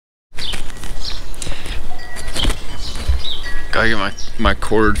Gotta get my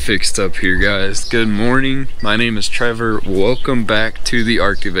cord fixed up here, guys. Good morning. My name is Trevor. Welcome back to the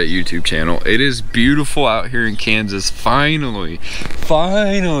Vette YouTube channel. It is beautiful out here in Kansas. Finally.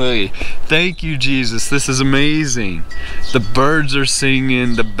 Thank you, Jesus. This is amazing. The birds are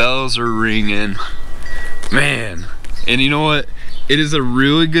singing. The bells are ringing. Man. And you know what? It is a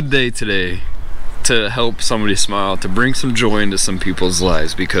really good day today to help somebody smile, to bring some joy into some people's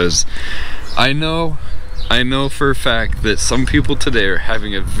lives, because I know for a fact that some people today are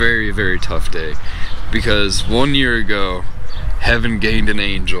having a very, very tough day, because 1 year ago, heaven gained an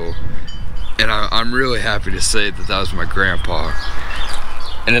angel, and I'm really happy to say that that was my grandpa.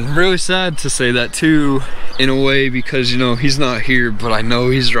 And it's really sad to say that too, in a way, because, you know, he's not here, but I know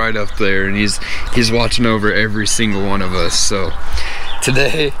he's right up there, and he's watching over every single one of us. So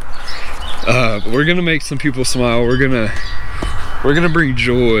today, we're gonna make some people smile. We're gonna bring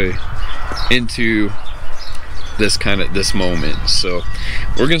joy into this moment. So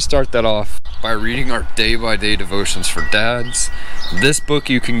we're gonna start that off by reading our day-by-day devotions for dads. This book,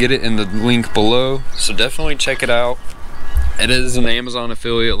 you can get it in the link below, so definitely check it out. It is an Amazon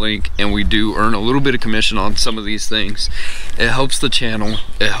affiliate link, and we do earn a little bit of commission on some of these things. It helps the channel,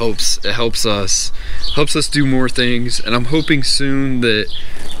 it helps us do more things, and I'm hoping soon that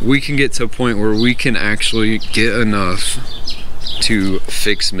we can get to a point where we can actually get enough to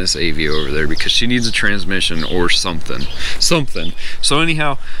fix Miss Avy over there, because she needs a transmission or something. So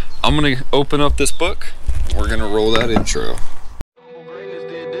anyhow, I'm gonna open up this book. We're gonna roll that intro.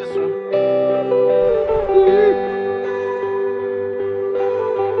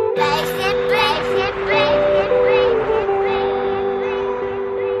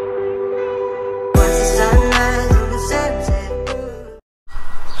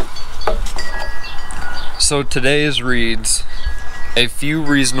 So today's reads, a few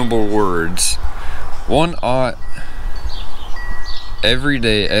reasonable words. One ought every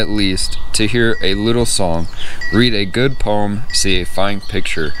day at least to hear a little song, read a good poem, see a fine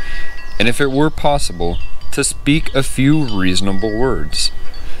picture, and if it were possible, to speak a few reasonable words.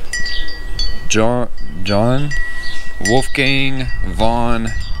 John Wolfgang von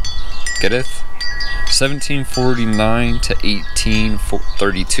Goethe, 1749 to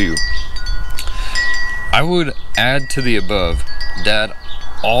 1832. I would add to the above, Dad,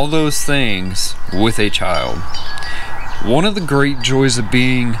 all those things with a child. One of the great joys of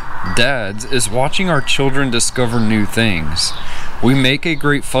being dads is watching our children discover new things. We make a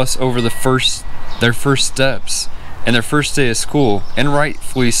great fuss over their first steps and their first day of school, and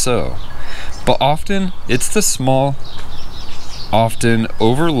rightfully so. But often it's the small, often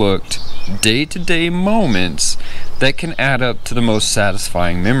overlooked day-to-day moments that can add up to the most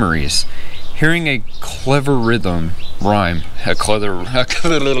satisfying memories. Hearing a clever rhyme,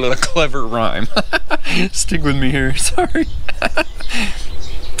 stick with me here, sorry.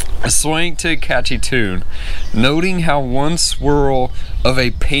 Swaying to a catchy tune, noting how one swirl of a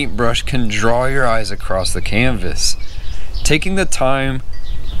paintbrush can draw your eyes across the canvas, taking the time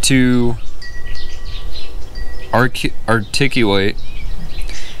to articulate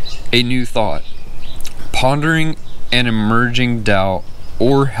a new thought, pondering an emerging doubt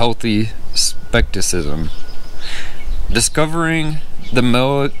or healthy skepticism, discovering the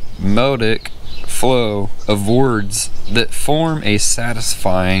melodic flow of words that form a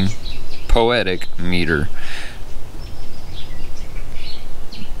satisfying poetic meter.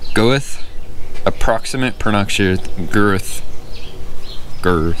 Goethe, approximate pronunciation, Goethe.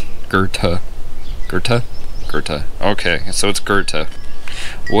 Okay, so it's Goethe.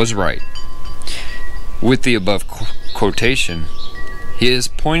 Was right. With the above quotation, he has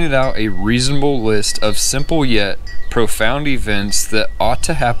pointed out a reasonable list of simple yet profound events that ought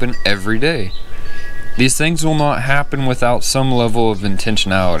to happen every day. These things will not happen without some level of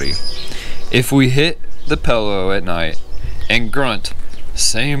intentionality. If we hit the pillow at night and grunt,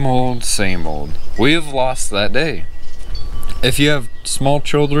 same old, we have lost that day. If you have small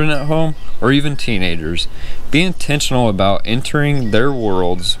children at home, or even teenagers, be intentional about entering their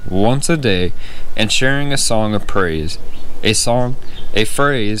worlds once a day and sharing a song of praise, a song, a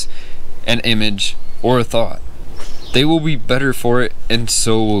phrase, an image, or a thought. They will be better for it, and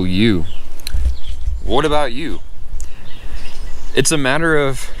so will you. What about you? It's a matter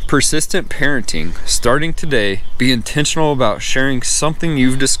of persistent parenting. Starting today, be intentional about sharing something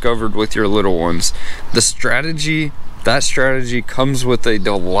you've discovered with your little ones. That strategy comes with a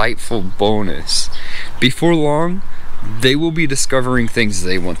delightful bonus. Before long, they will be discovering things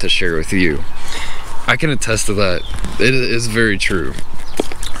they want to share with you. I can attest to that. It is very true.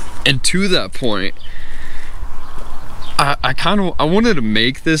 And to that point, I wanted to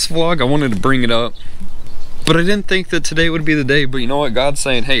make this vlog. I wanted to bring it up But I didn't think that today would be the day. But you know what? God's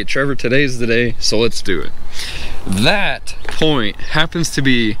saying, hey, Trevor, today's the day, so let's do it. That point happens to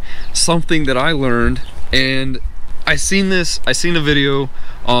be something that I learned, and I seen a video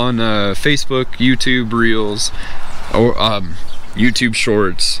on Facebook, YouTube Reels, or YouTube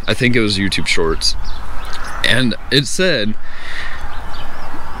Shorts. I think it was YouTube Shorts. And it said,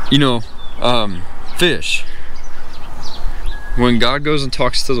 you know, fish, when God goes and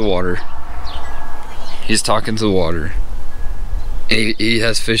talks to the water, he's talking to the water. He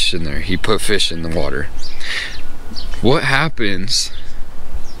has fish in there. He put fish in the water. What happens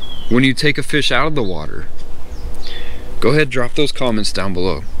when you take a fish out of the water? Go ahead, drop those comments down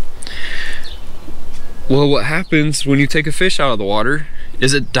below. Well, what happens when you take a fish out of the water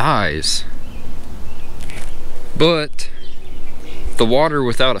is it dies. But the water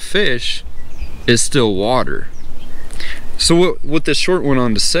without a fish is still water. So what this short went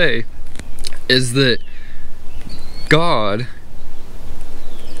on to say is that God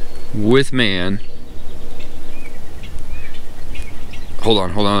with man, hold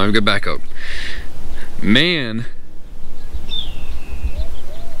on, let me get back up. Man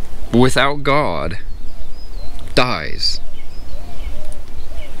without God dies.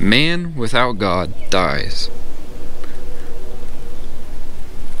 Man without God dies.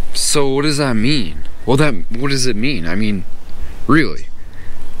 So what does that mean? Well, what does it mean? I mean, really,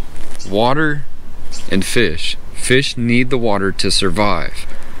 water and fish. Fish need the water to survive.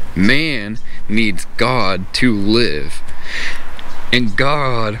 Man needs God to live. And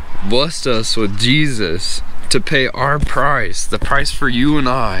God blessed us with Jesus to pay our price, the price for you and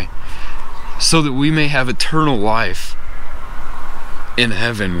I, so that we may have eternal life in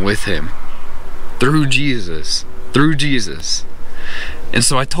heaven with him through Jesus. And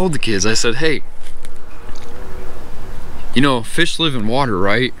so I told the kids, I said, hey, you know, fish live in water,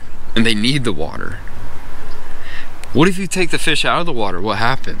 right? And they need the water. What if you take the fish out of the water? What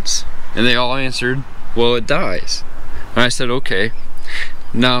happens? And they all answered, well, it dies. And I said, okay.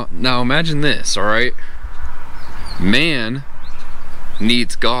 Now imagine this, all right? Man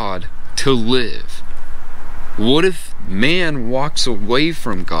needs God to live. What if man walks away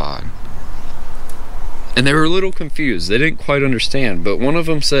from God? And they were a little confused. They didn't quite understand. But one of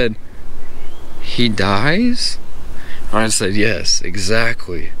them said, he dies? And I said, yes,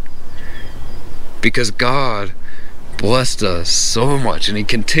 exactly. Because God blessed us so much, and he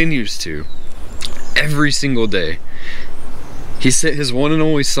continues to every single day. He sent his one and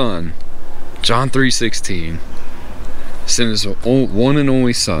only son, John 3:16, sent his one and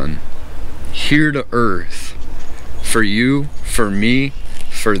only son here to earth for you, for me,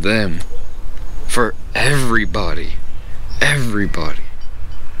 for them, for everybody,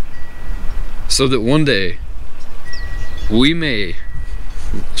 so that one day we may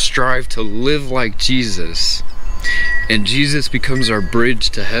strive to live like Jesus, and Jesus becomes our bridge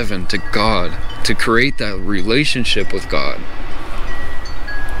to heaven, to God, to create that relationship with God.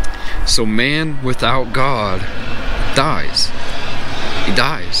 So man without God dies. He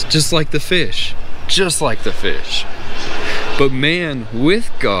dies, just like the fish, But man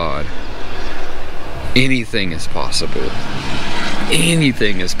with God, anything is possible.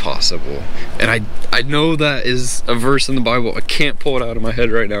 Anything is possible. And I know that is a verse in the Bible. I can't pull it out of my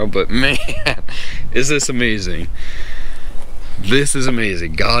head right now, but man, is this amazing. This is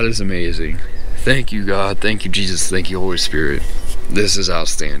amazing. God is amazing. Thank you, God. Thank you, Jesus. Thank you, Holy Spirit. This is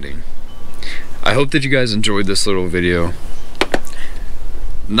outstanding. I hope that you guys enjoyed this little video.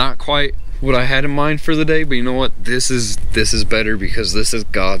 Not quite what I had in mind for the day, but you know what? This is better because this is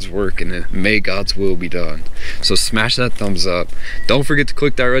God's work, and may God's will be done. So smash that thumbs up. Don't forget to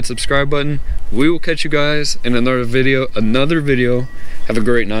click that red subscribe button. We will catch you guys in another video. Have a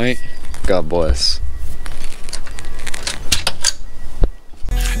great night. God bless.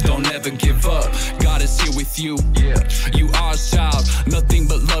 Don't ever give up, God is here with you. You are a child, nothing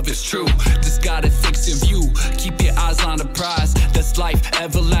but love is true. Just got it fixed in view. Keep your eyes on the prize. That's life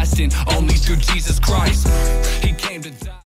everlasting, only through Jesus Christ. He came to die.